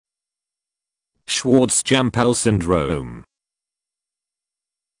Schwartz-Jampel syndrome.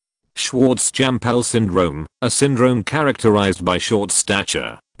 Schwartz-Jampel syndrome, a syndrome characterized by short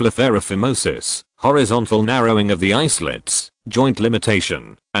stature, blepharophimosis, horizontal narrowing of the eye slits, joint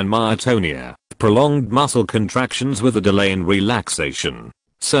limitation, and myotonia, prolonged muscle contractions with a delay in relaxation.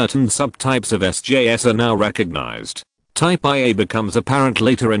 Certain subtypes of SJS are now recognized. Type IA becomes apparent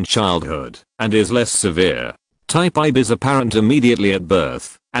later in childhood, and is less severe. Type IB is apparent immediately at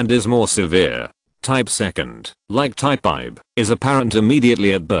birth, and is more severe. Type II, like type IB, is apparent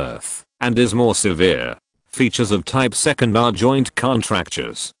immediately at birth, and is more severe. Features of type II are joint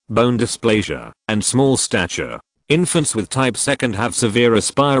contractures, bone dysplasia, and small stature. Infants with type II have severe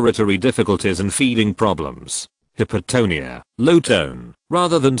respiratory difficulties and feeding problems. Hypotonia, low tone,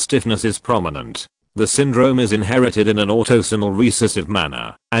 rather than stiffness is prominent. The syndrome is inherited in an autosomal recessive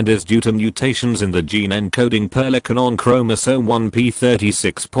manner, and is due to mutations in the gene encoding perlecan on chromosome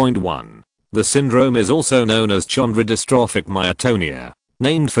 1p36.1. The syndrome is also known as chondrodystrophic myotonia,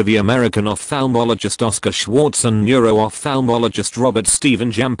 named for the American ophthalmologist Oscar Schwartz and neuro-ophthalmologist Robert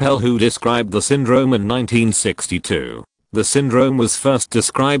Steven Jampel, who described the syndrome in 1962. The syndrome was first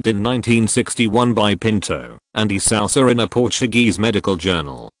described in 1961 by Pinto and Sousa in a Portuguese medical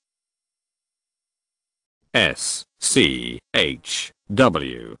journal. S C H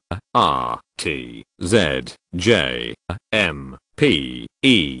W R T Z J M P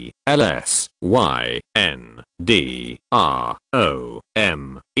E L S Y N D R O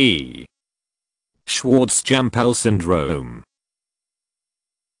M E. Schwartz-Jampel syndrome.